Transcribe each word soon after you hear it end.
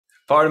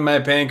Pardon my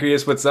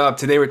pancreas, what's up?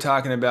 Today we're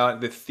talking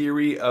about the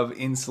theory of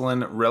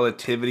insulin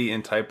relativity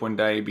in type 1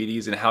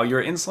 diabetes and how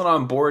your insulin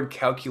on board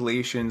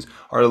calculations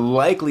are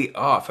likely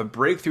off. A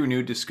breakthrough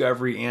new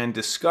discovery and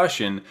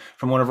discussion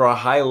from one of our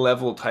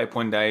high-level type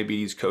 1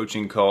 diabetes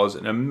coaching calls.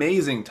 An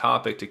amazing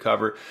topic to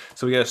cover.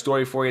 So we got a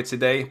story for you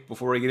today.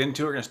 Before we get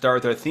into it, we're going to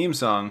start with our theme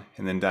song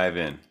and then dive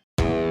in.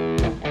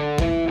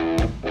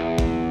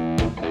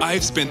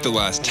 I've spent the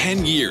last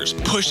 10 years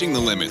pushing the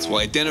limits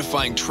while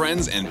identifying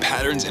trends and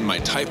patterns in my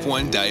type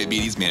 1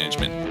 diabetes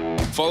management.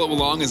 Follow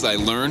along as I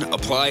learn,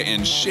 apply,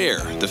 and share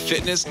the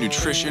fitness,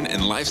 nutrition,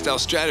 and lifestyle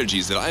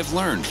strategies that I've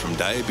learned from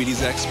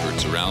diabetes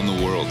experts around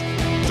the world.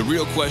 The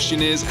real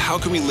question is, how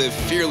can we live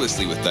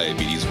fearlessly with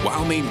diabetes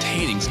while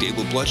maintaining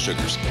stable blood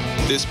sugars?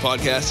 This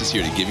podcast is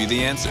here to give you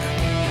the answer.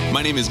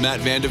 My name is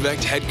Matt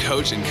Vandervecht, head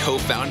coach and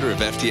co-founder of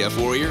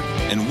FTF Warrior,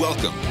 and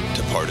welcome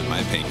to Pardon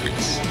My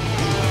Pancreas.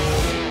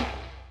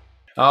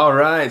 All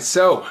right,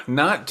 so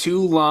not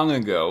too long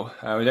ago,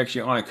 I was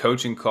actually on a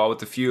coaching call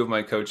with a few of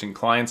my coaching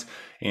clients,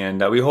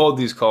 and we hold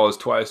these calls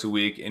twice a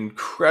week,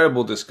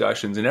 incredible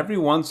discussions, and every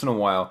once in a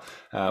while,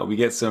 we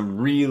get some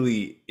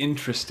really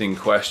interesting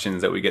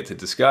questions that we get to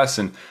discuss,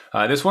 and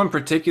this one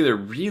particular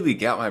really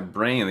got my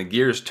brain and the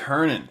gears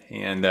turning,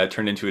 and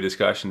turned into a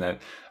discussion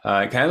that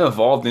kind of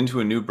evolved into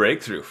a new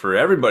breakthrough for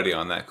everybody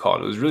on that call.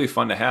 It was really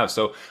fun to have,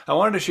 so I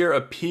wanted to share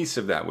a piece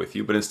of that with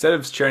you, but instead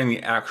of sharing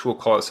the actual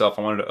call itself,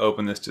 I wanted to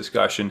open this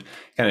discussion,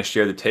 kind of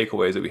share the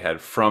takeaways that we had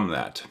from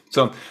that.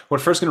 So what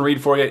I'm first going to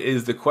read for you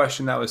is the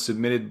question that was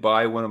submitted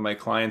by one of my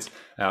clients.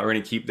 We're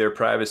going to keep their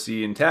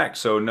privacy intact,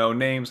 so no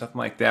names, nothing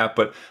like that,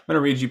 but I'm going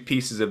to read you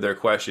pieces of their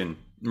question.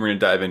 We're going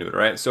to dive into it, all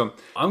right? So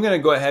I'm going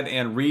to go ahead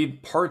and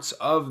read parts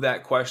of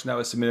that question that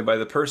was submitted by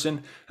the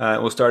person.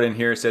 We'll start in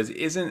here. It says,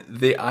 isn't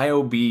the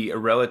IOB a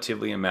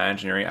relatively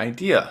imaginary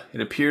idea?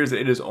 It appears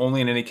that it is only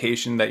an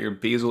indication that your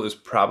basal is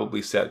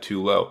probably set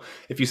too low.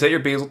 If you set your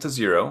basal to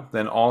 0,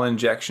 then all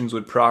injections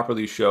would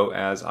properly show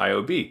as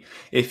IOB.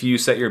 If you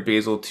set your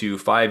basal to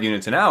 5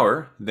 units an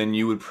hour, then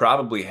you would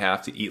probably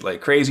have to eat like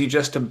crazy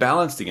just to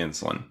balance the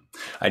insulin.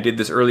 I did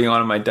this early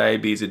on in my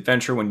diabetes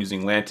adventure when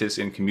using Lantus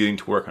and commuting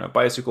to work on a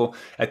bicycle.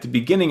 At the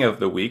beginning of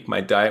the week, my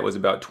diet was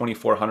about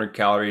 2,400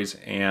 calories,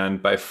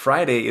 and by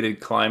Friday, it had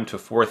climbed to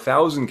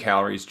 4,000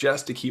 calories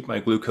just to keep my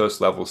glucose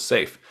levels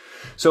safe.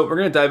 So we're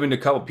going to dive into a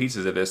couple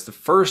pieces of this. The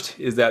first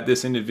is that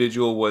this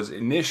individual was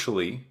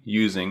initially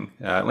using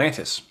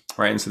Lantus.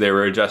 Right, and so they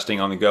were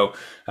adjusting on the go.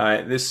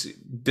 This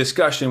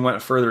discussion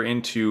went further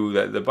into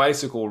that the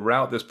bicycle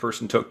route this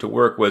person took to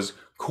work was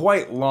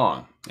quite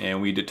long,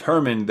 and we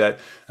determined that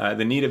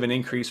the need of an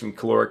increase in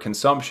caloric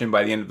consumption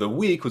by the end of the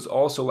week was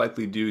also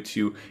likely due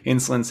to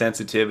insulin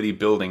sensitivity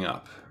building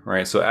up.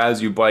 Right, so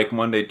as you bike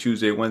Monday,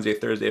 Tuesday, Wednesday,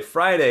 Thursday,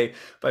 Friday,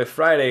 by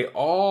Friday,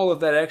 all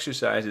of that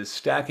exercise is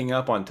stacking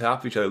up on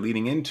top of each other,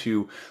 leading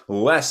into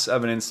less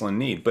of an insulin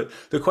need. But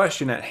the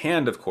question at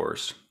hand, of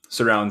course,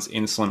 surrounds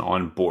insulin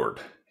on board.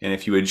 And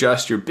if you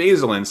adjust your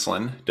basal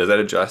insulin, does that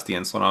adjust the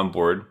insulin on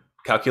board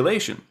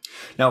calculation?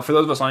 Now, for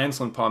those of us on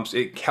insulin pumps,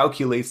 it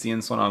calculates the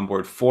insulin on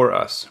board for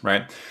us,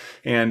 right?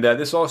 And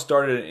this all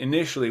started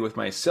initially with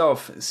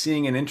myself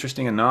seeing an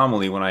interesting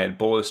anomaly when I had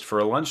bolused for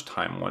a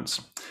lunchtime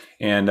once.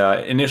 And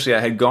initially,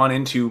 I had gone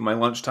into my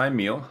lunchtime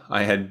meal.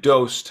 I had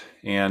dosed,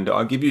 and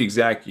I'll give you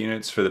exact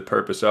units for the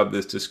purpose of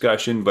this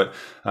discussion, but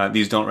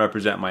these don't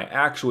represent my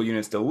actual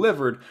units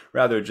delivered,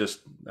 rather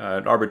just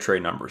arbitrary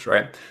numbers,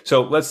 right?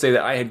 So let's say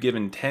that I had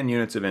given 10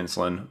 units of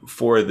insulin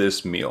for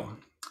this meal.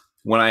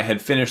 When I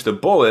had finished the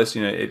bolus,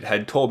 it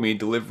had told me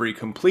delivery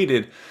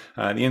completed.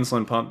 The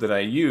insulin pump that I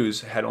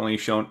use had only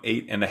shown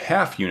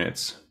 8.5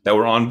 units that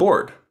were on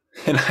board.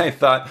 And I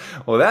thought,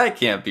 well, that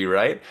can't be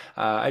right.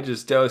 I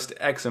just dosed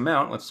X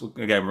amount.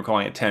 Again, we're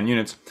calling it 10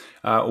 units.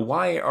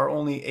 Why are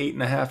only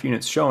 8.5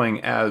 units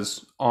showing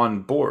as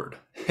on board?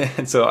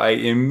 And so I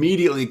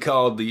immediately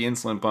called the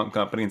insulin pump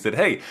company and said,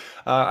 hey,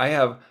 I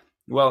have,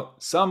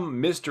 some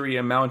mystery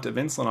amount of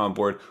insulin on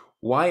board.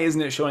 Why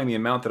isn't it showing the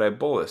amount that I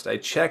bolused? I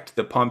checked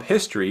the pump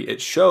history.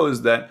 It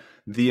shows that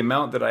the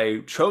amount that I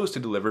chose to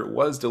deliver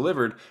was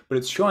delivered, but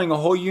it's showing a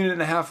whole unit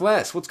and a half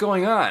less. What's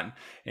going on?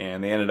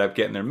 And they ended up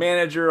getting their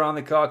manager on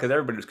the call because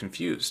everybody was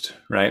confused,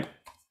 right?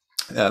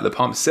 The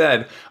pump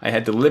said I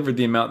had delivered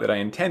the amount that I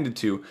intended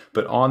to,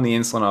 but on the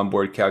insulin on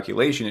board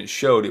calculation, it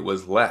showed it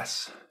was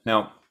less.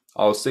 Now,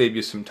 I'll save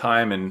you some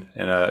time in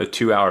a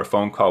 2-hour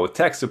phone call with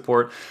tech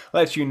support,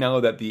 let you know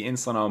that the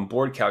insulin on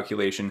board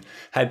calculation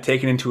had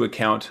taken into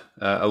account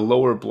a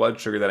lower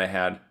blood sugar that I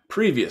had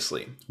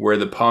previously, where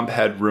the pump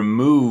had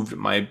removed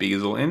my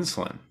basal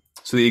insulin.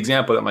 So the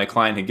example that my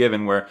client had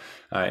given where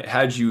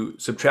had you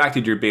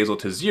subtracted your basal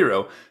to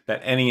 0,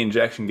 that any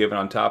injection given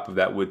on top of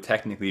that would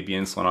technically be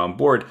insulin on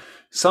board.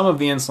 Some of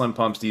the insulin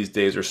pumps these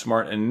days are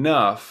smart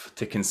enough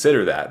to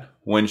consider that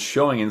when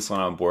showing insulin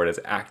on board as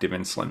active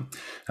insulin.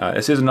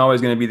 This isn't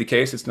always going to be the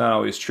case. It's not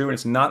always true, and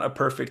it's not a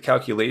perfect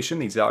calculation.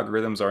 These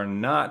algorithms are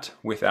not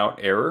without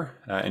error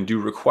and do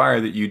require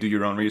that you do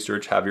your own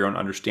research, have your own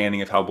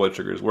understanding of how blood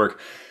sugars work.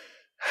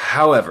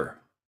 However,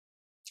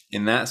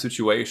 in that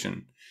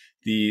situation,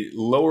 the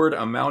lowered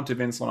amount of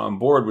insulin on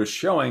board was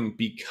showing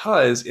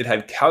because it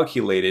had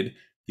calculated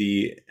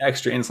the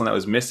extra insulin that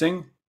was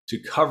missing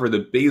to cover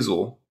the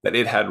basal that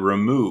it had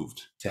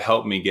removed to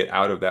help me get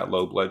out of that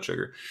low blood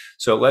sugar.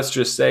 So let's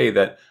just say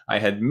that I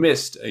had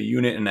missed a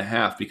unit and a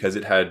half because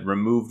it had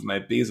removed my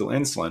basal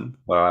insulin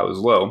while I was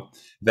low,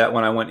 that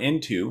when I went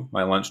into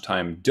my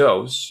lunchtime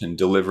dose and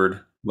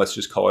delivered, let's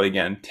just call it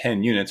again,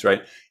 10 units,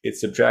 right? It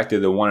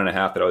subtracted the 1.5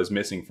 that I was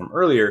missing from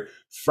earlier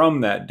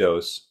from that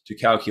dose to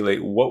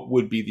calculate what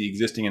would be the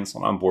existing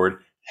insulin on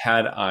board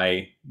had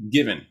I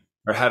given,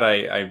 or had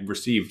I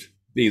received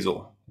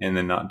basal and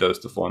then not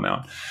dosed the full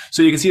amount.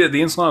 So you can see that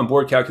the insulin on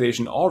board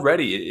calculation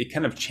already, it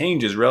kind of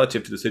changes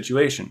relative to the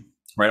situation,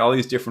 right? All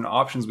these different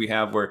options we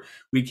have where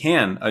we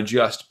can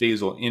adjust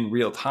basal in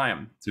real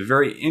time. It's a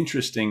very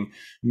interesting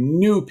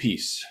new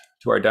piece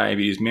to our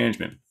diabetes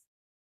management.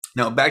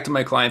 Now, back to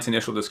my client's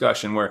initial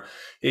discussion, where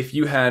if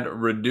you had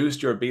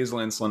reduced your basal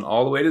insulin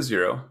all the way to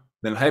 0,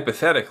 then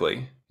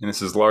hypothetically, and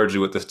this is largely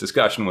what this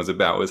discussion was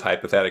about, was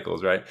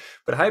hypotheticals, right?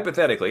 But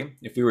hypothetically,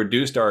 if we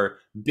reduced our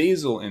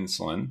basal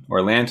insulin, or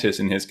Lantus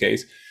in his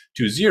case,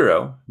 to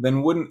 0,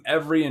 then wouldn't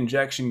every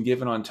injection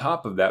given on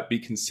top of that be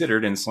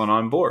considered insulin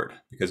on board?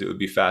 Because it would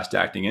be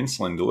fast-acting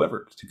insulin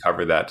delivered to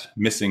cover that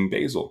missing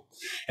basal.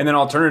 And then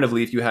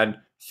alternatively, if you had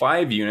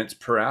 5 units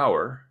per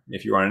hour,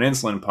 if you were on an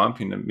insulin pump,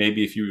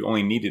 maybe if you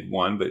only needed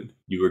 1, but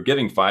you were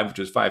giving 5, which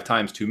is 5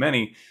 times too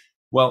many,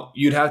 well,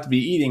 you'd have to be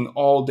eating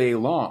all day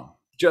long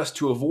just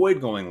to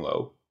avoid going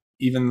low,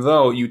 even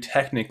though you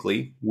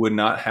technically would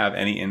not have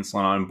any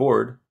insulin on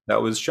board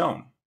that was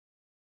shown.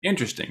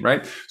 Interesting,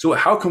 right? So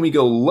how can we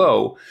go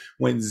low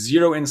when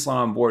 0 insulin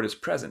on board is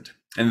present?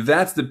 And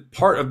that's the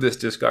part of this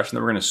discussion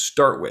that we're going to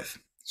start with.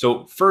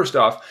 So first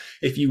off,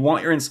 if you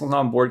want your insulin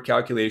on board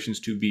calculations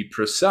to be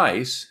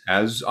precise,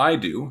 as I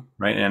do,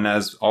 right, and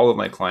as all of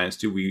my clients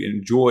do, we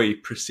enjoy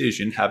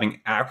precision,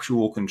 having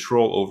actual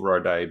control over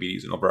our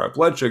diabetes and over our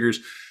blood sugars.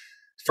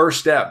 First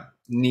step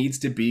needs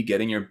to be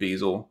getting your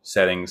basal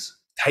settings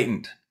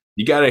tightened.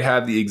 You got to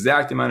have the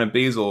exact amount of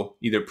basal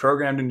either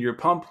programmed into your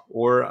pump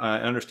or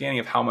an understanding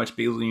of how much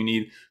basal you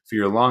need for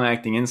your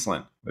long-acting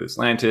insulin, whether it's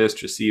Lantus,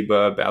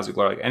 Tresiba,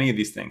 Basaglar, like any of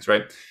these things,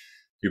 right?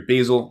 Your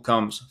basal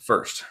comes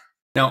first.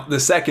 Now, the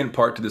second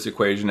part to this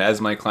equation,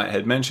 as my client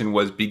had mentioned,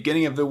 was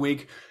beginning of the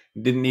week,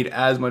 didn't need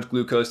as much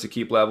glucose to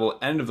keep level.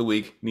 End of the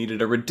week, needed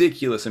a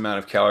ridiculous amount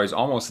of calories,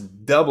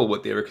 almost double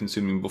what they were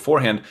consuming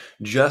beforehand,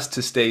 just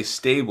to stay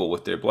stable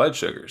with their blood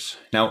sugars.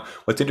 Now,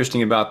 what's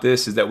interesting about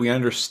this is that we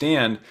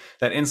understand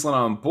that insulin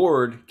on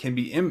board can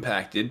be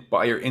impacted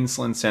by your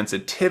insulin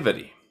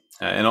sensitivity.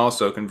 And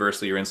also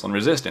conversely, your insulin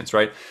resistance,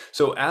 right?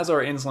 So as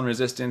our insulin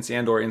resistance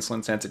and or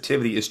insulin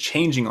sensitivity is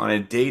changing on a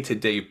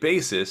day-to-day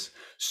basis,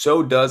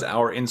 so does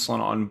our insulin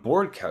on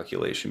board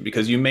calculation,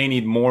 because you may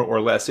need more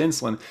or less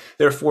insulin.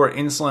 Therefore,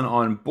 insulin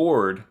on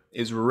board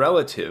is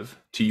relative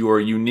to your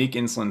unique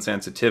insulin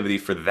sensitivity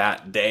for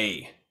that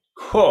day.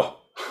 Oh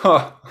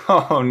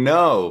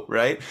no,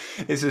 right?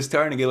 This is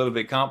starting to get a little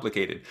bit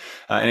complicated.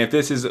 And if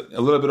this is a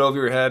little bit over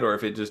your head, or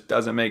if it just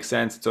doesn't make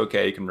sense, it's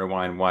okay. You can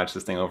rewind, watch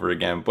this thing over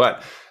again.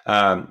 But,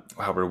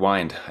 wow,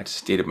 rewind. I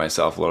just dated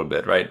myself a little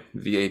bit, right?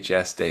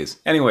 VHS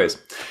days.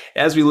 Anyways,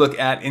 as we look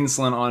at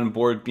insulin on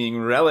board being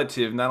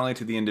relative, not only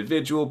to the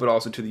individual, but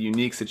also to the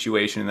unique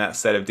situation in that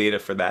set of data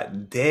for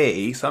that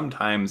day,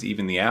 sometimes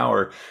even the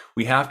hour,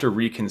 we have to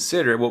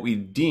reconsider what we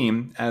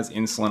deem as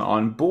insulin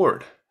on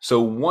board.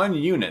 So 1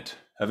 unit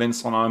of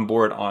insulin on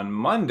board on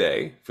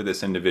Monday for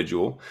this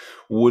individual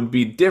would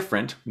be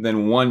different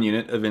than 1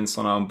 unit of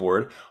insulin on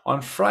board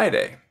on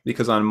Friday,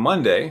 because on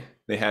Monday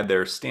they had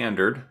their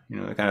standard,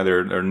 kind of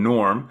their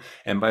norm,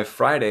 and by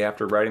Friday,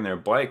 after riding their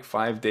bike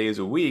 5 days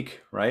a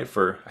week, right,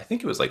 for I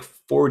think it was like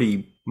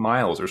 40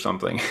 miles or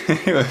something,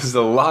 it was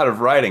a lot of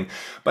riding.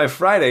 By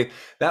Friday,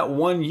 that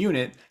 1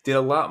 unit did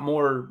a lot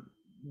more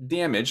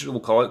damage, we'll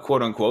call it,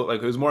 quote unquote, like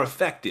it was more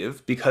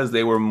effective because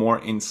they were more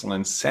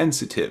insulin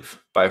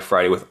sensitive by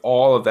Friday with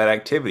all of that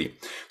activity.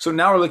 So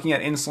now we're looking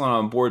at insulin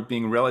on board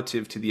being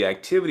relative to the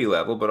activity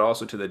level, but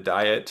also to the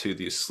diet, to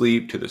the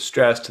sleep, to the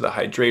stress, to the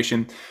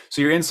hydration.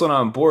 So your insulin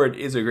on board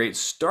is a great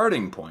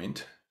starting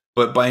point,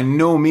 but by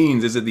no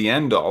means is it the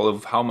end all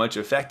of how much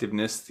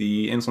effectiveness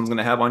the insulin is going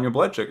to have on your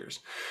blood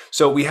sugars.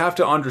 So we have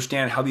to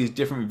understand how these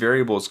different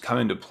variables come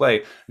into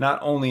play, not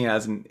only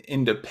as an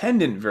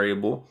independent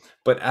variable,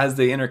 but as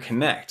they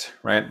interconnect,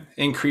 right?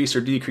 Increase or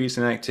decrease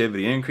in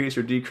activity, increase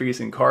or decrease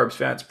in carbs,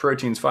 fats,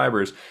 proteins,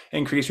 fibers,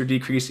 increase or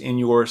decrease in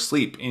your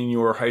sleep, in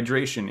your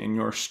hydration, in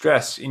your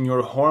stress, in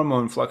your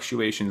hormone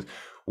fluctuations.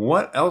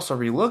 What else are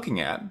we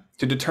looking at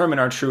to determine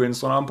our true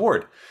insulin on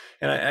board?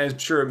 And I'm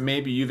sure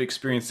maybe you've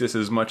experienced this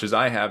as much as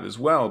I have as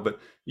well,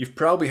 but you've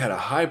probably had a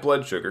high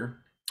blood sugar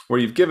where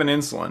you've given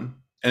insulin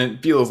and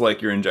it feels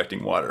like you're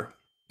injecting water.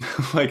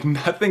 Like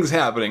nothing's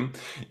happening.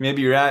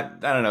 Maybe you're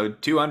at,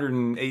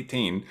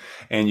 218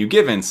 and you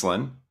give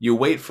insulin, you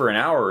wait for an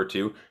hour or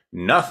two,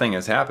 Nothing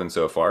has happened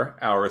so far.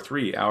 Hour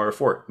 3, hour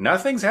 4,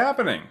 nothing's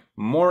happening.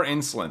 More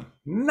insulin.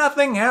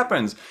 Nothing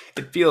happens.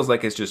 It feels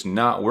like it's just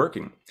not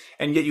working.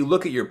 And yet you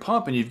look at your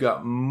pump and you've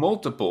got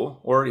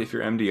multiple, or if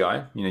you're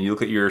MDI, you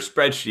look at your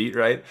spreadsheet,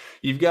 right?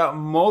 You've got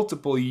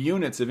multiple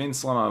units of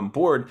insulin on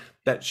board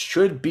that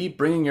should be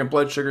bringing your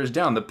blood sugars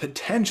down. The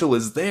potential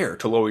is there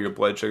to lower your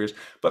blood sugars,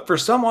 but for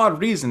some odd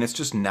reason, it's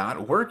just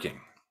not working.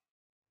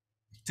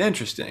 It's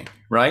interesting,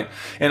 right?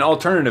 And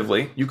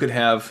alternatively, you could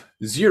have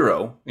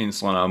zero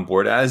insulin on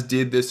board, as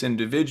did this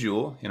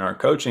individual in our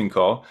coaching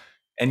call,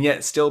 and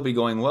yet still be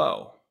going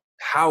low.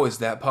 How is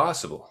that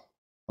possible?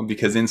 Well,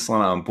 because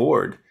insulin on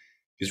board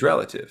is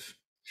relative.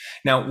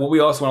 Now, what we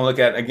also want to look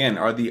at, again,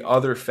 are the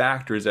other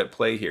factors at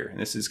play here. And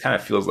this is kind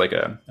of feels like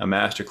a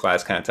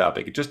masterclass kind of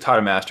topic. I just taught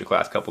a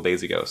masterclass a couple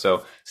days ago,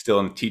 so still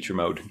in teacher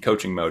mode,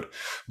 coaching mode.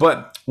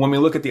 But when we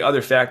look at the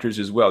other factors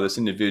as well, this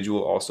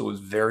individual also was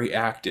very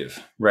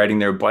active, riding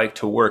their bike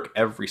to work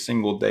every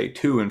single day,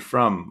 to and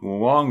from,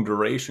 long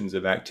durations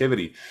of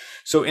activity.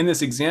 So in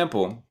this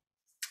example,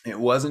 it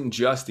wasn't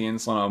just the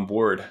insulin on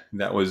board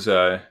that was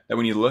that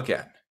we need to look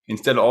at.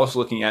 Instead, also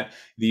looking at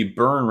the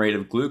burn rate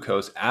of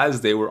glucose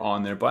as they were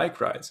on their bike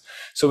rides.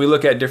 So we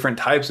look at different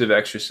types of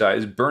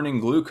exercise,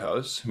 burning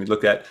glucose. We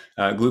look at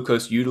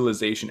glucose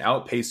utilization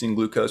outpacing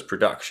glucose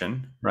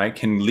production, right?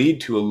 Can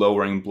lead to a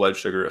lowering blood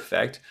sugar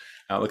effect.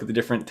 Look at the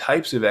different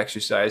types of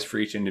exercise for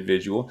each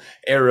individual,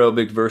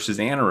 aerobic versus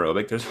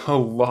anaerobic. There's a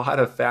lot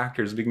of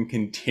factors we can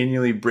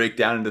continually break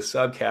down into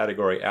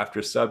subcategory after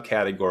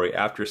subcategory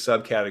after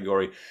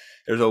subcategory.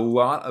 There's a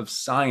lot of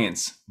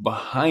science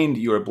behind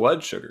your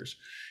blood sugars.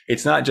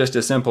 It's not just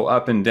a simple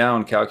up and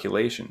down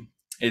calculation.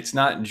 It's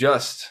not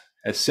just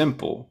as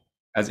simple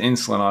as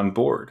insulin on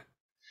board.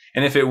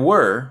 And if it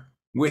were,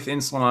 with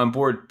insulin on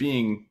board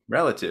being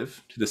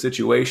relative to the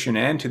situation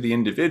and to the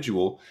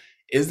individual,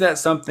 is that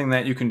something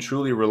that you can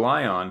truly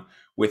rely on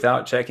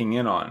without checking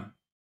in on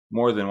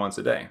more than once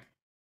a day?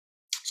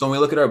 So when we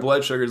look at our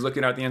blood sugars,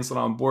 looking at the insulin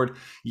on board,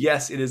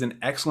 yes, it is an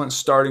excellent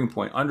starting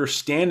point.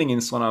 Understanding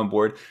insulin on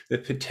board, the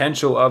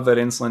potential of that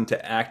insulin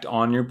to act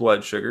on your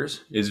blood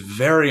sugars is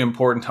very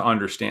important to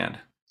understand.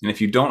 And if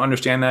you don't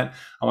understand that,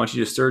 I want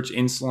you to search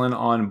insulin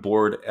on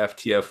board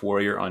FTF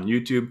Warrior on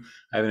YouTube.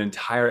 I have an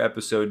entire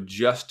episode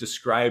just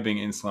describing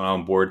insulin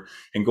on board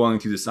and going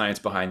through the science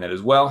behind that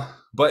as well.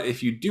 But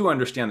if you do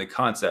understand the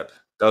concept,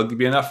 that'll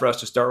be enough for us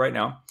to start right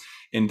now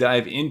and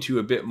dive into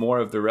a bit more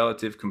of the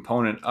relative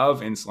component of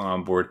insulin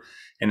on board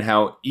and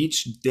how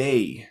each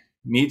day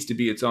needs to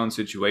be its own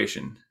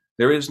situation.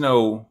 There is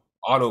no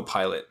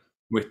autopilot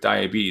with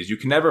diabetes. You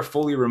can never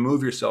fully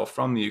remove yourself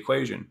from the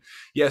equation.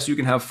 Yes, you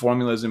can have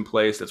formulas in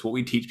place. That's what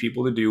we teach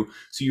people to do.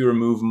 So you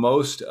remove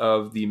most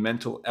of the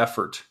mental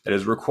effort that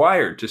is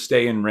required to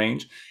stay in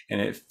range. And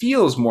it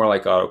feels more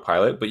like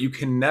autopilot, but you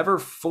can never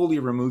fully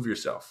remove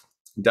yourself.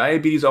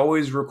 Diabetes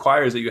always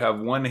requires that you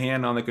have one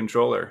hand on the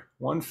controller,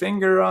 one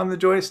finger on the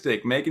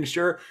joystick, making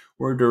sure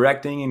we're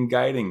directing and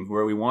guiding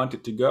where we want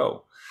it to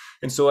go.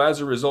 And so as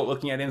a result,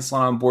 looking at insulin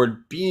on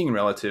board being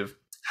relative,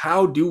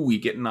 how do we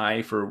get an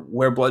eye for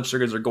where blood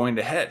sugars are going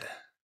to head?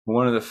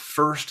 One of the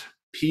first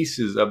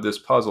pieces of this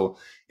puzzle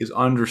is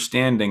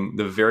understanding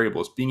the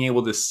variables, being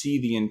able to see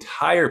the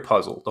entire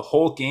puzzle, the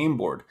whole game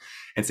board,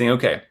 and saying,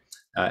 okay,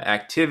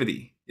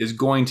 activity is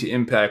going to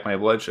impact my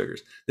blood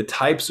sugars. The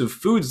types of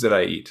foods that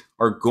I eat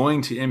are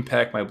going to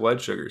impact my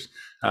blood sugars.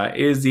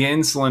 Is the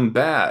insulin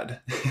bad?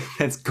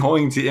 That's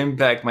going to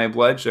impact my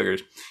blood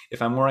sugars.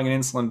 If I'm wearing an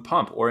insulin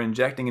pump or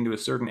injecting into a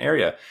certain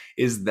area,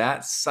 is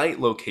that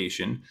site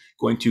location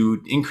going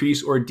to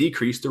increase or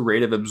decrease the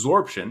rate of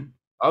absorption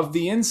of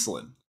the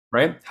insulin?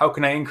 Right? How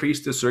can I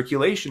increase the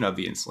circulation of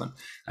the insulin?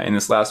 In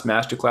this last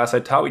masterclass I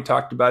taught, we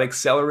talked about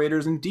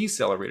accelerators and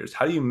decelerators.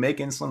 How do you make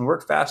insulin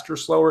work faster,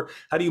 slower?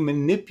 How do you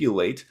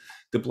manipulate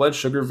the blood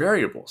sugar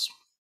variables?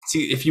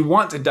 See, if you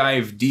want to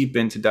dive deep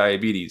into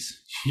diabetes,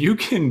 you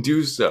can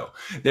do so.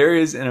 There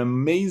is an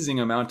amazing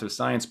amount of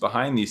science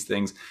behind these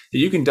things that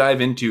you can dive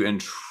into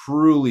and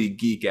truly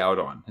geek out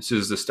on. This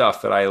is the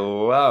stuff that I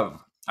love.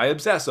 I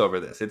obsess over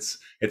this.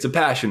 It's a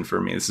passion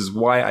for me. This is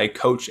why I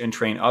coach and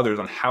train others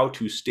on how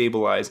to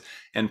stabilize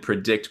and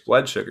predict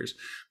blood sugars.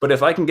 But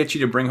if I can get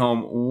you to bring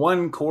home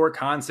one core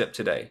concept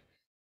today,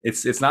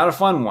 it's not a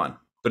fun one,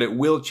 but it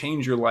will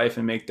change your life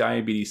and make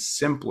diabetes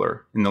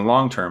simpler in the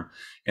long term.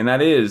 And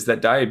that is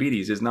that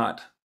diabetes is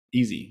not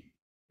easy.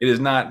 It is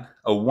not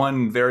a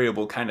one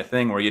variable kind of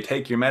thing where you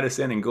take your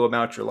medicine and go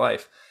about your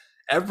life.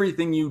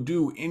 Everything you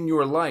do in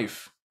your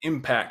life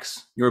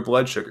impacts your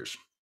blood sugars.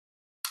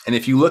 And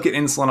if you look at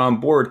insulin on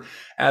board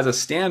as a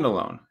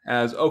standalone,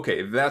 as,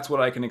 okay, that's what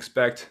I can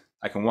expect,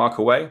 I can walk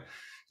away,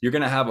 you're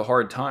going to have a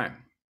hard time,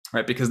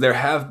 right? Because there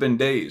have been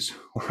days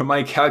where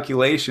my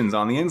calculations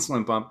on the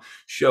insulin pump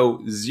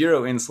show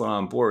zero insulin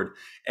on board.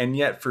 And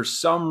yet for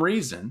some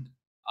reason,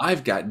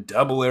 I've got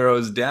double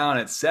arrows down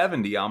at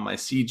 70 on my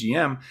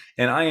CGM,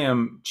 and I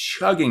am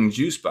chugging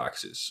juice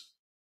boxes.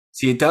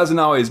 See, it doesn't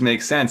always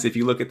make sense if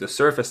you look at the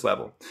surface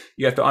level.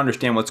 You have to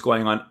understand what's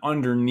going on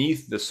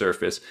underneath the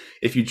surface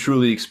if you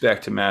truly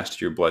expect to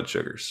master your blood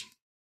sugars.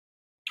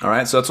 All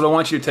right, so that's what I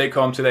want you to take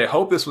home today. I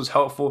hope this was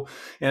helpful.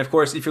 And of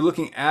course, if you're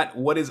looking at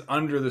what is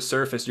under the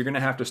surface, you're going to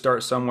have to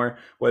start somewhere,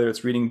 whether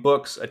it's reading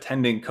books,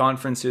 attending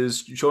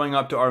conferences, showing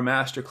up to our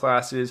master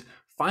classes,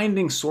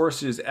 finding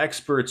sources,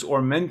 experts,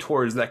 or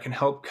mentors that can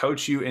help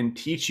coach you and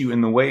teach you in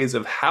the ways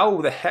of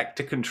how the heck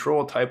to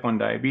control type 1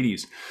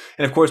 diabetes.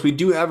 And of course, we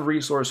do have a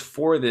resource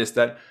for this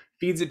that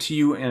feeds it to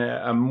you in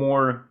a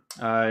more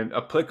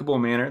applicable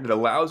manner that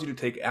allows you to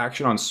take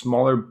action on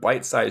smaller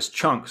bite-sized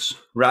chunks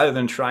rather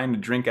than trying to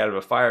drink out of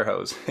a fire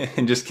hose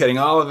and just getting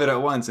all of it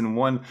at once in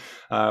one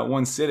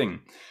sitting.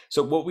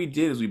 So what we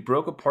did is we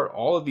broke apart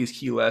all of these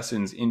key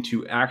lessons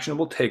into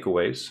actionable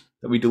takeaways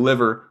that we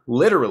deliver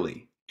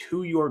literally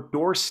to your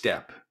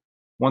doorstep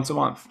once a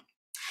month.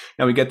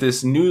 Now we get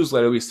this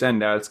newsletter we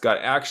send out. It's got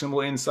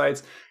actionable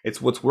insights.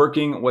 It's what's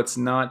working, what's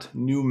not,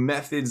 new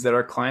methods that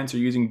our clients are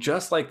using,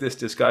 just like this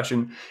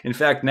discussion. In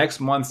fact, next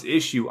month's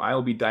issue, I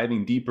will be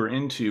diving deeper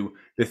into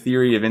the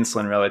theory of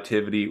insulin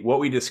relativity, what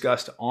we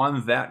discussed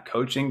on that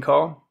coaching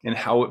call, and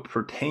how it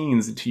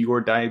pertains to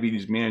your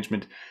diabetes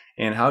management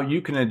and how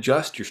you can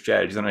adjust your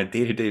strategies on a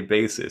day-to-day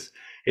basis.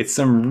 It's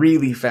some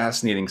really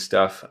fascinating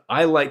stuff.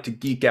 I like to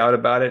geek out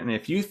about it. And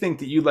if you think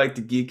that you'd like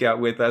to geek out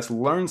with us,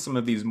 learn some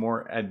of these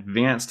more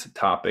advanced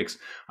topics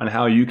on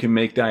how you can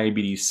make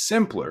diabetes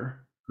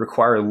simpler,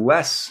 require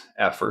less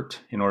effort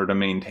in order to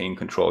maintain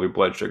control of your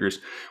blood sugars,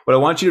 what I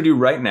want you to do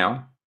right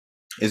now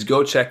is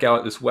go check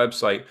out this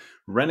website,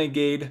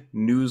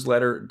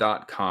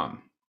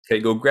 renegadenewsletter.com. Okay,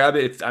 go grab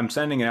it. I'm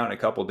sending it out in a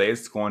couple days.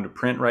 It's going to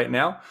print right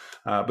now.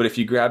 But if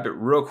you grab it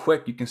real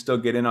quick, you can still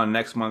get in on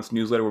next month's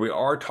newsletter where we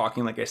are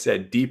talking, like I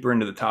said, deeper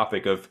into the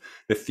topic of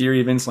the theory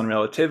of insulin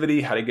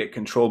relativity, how to get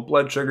controlled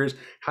blood sugars,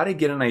 how to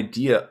get an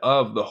idea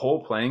of the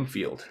whole playing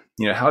field.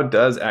 You know, how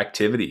does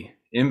activity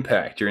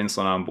impact your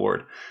insulin on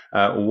board?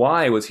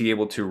 Why was he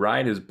able to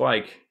ride his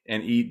bike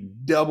and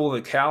eat double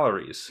the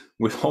calories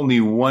with only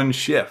one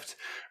shift?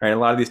 Right, a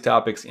lot of these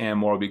topics and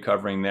more will be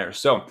covering there.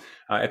 So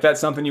if that's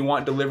something you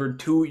want delivered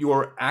to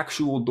your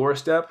actual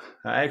doorstep,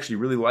 I actually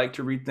really like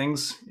to read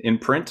things in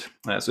print.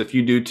 So if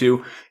you do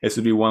too, this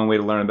would be one way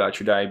to learn about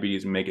your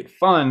diabetes and make it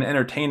fun,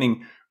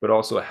 entertaining, but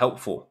also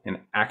helpful and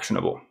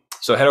actionable.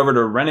 So head over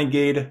to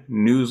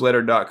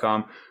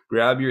renegadenewsletter.com,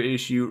 grab your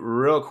issue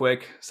real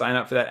quick, sign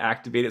up for that,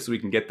 activate it so we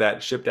can get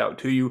that shipped out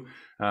to you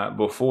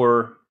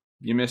before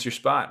you miss your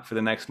spot for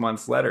the next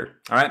month's letter.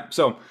 All right,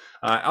 so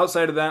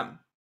outside of that,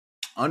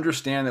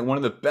 understand that one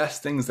of the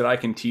best things that I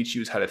can teach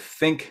you is how to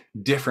think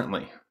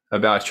differently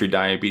about your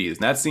diabetes.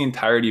 And that's the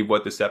entirety of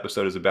what this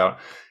episode is about,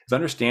 is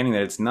understanding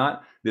that it's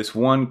not this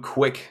one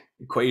quick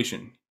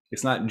equation.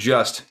 It's not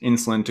just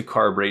insulin to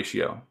carb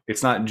ratio.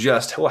 It's not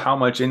just, well, how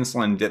much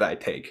insulin did I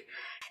take?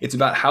 It's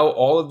about how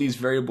all of these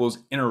variables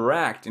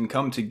interact and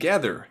come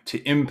together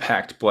to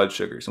impact blood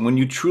sugars. And when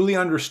you truly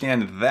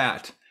understand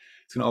that,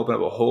 it's going to open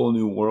up a whole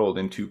new world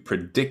into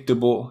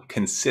predictable,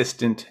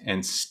 consistent,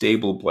 and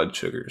stable blood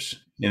sugars.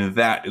 And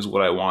that is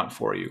what I want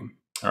for you.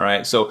 All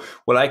right. So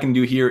what I can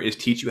do here is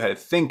teach you how to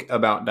think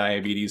about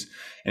diabetes.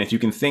 And if you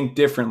can think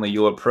differently,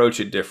 you'll approach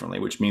it differently,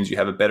 which means you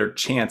have a better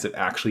chance of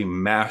actually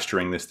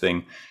mastering this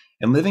thing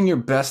and living your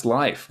best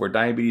life where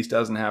diabetes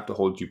doesn't have to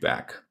hold you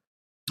back.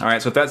 All right.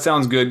 So if that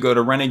sounds good, go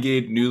to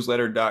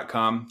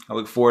renegadenewsletter.com. I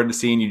look forward to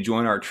seeing you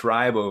join our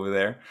tribe over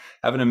there.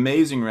 Have an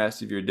amazing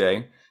rest of your day.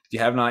 If you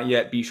have not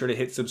yet, be sure to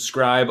hit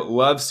subscribe.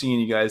 Love seeing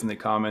you guys in the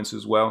comments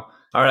as well.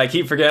 All right, I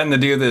keep forgetting to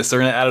do this, so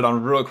we're gonna add it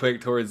on real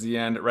quick towards the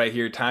end. Right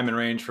here, time and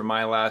range for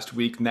my last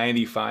week,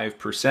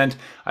 95%.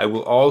 I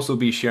will also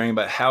be sharing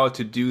about how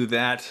to do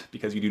that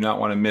because you do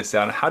not wanna miss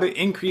out on how to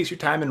increase your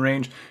time and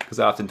range, because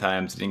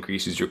oftentimes it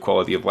increases your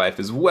quality of life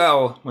as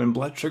well when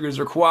blood sugars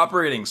are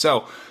cooperating.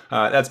 So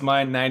that's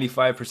my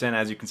 95%.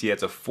 As you can see,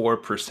 that's a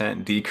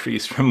 4%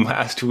 decrease from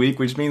last week,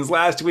 which means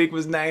last week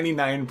was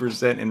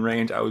 99% in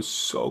range. I was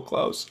so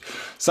close.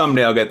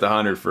 Someday I'll get the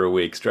 100 for a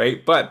week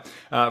straight. But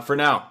for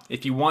now,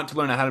 if you want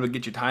to learn how to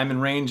get your time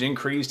and range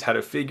increased, how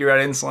to figure out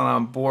insulin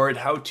on board,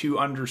 how to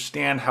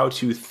understand how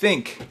to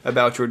think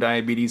about your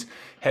diabetes,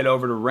 head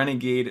over to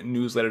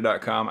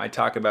renegadenewsletter.com. I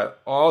talk about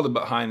all the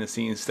behind the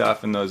scenes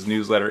stuff in those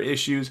newsletter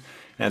issues.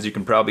 And as you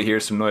can probably hear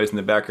some noise in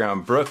the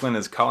background, Brooklyn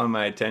is calling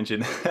my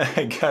attention.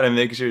 I gotta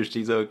make sure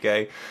she's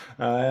okay.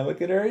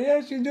 Look at her.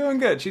 Yeah, she's doing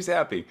good. She's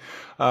happy.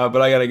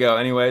 But I gotta go.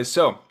 Anyways,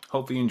 so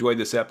hopefully you enjoyed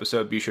this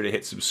episode. Be sure to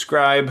hit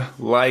subscribe,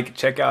 like,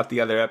 check out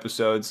the other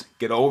episodes.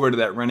 Get over to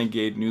that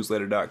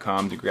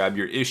renegadenewsletter.com to grab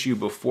your issue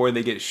before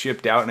they get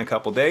shipped out in a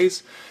couple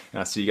days. And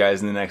I'll see you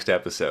guys in the next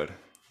episode.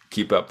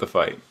 Keep up the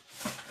fight.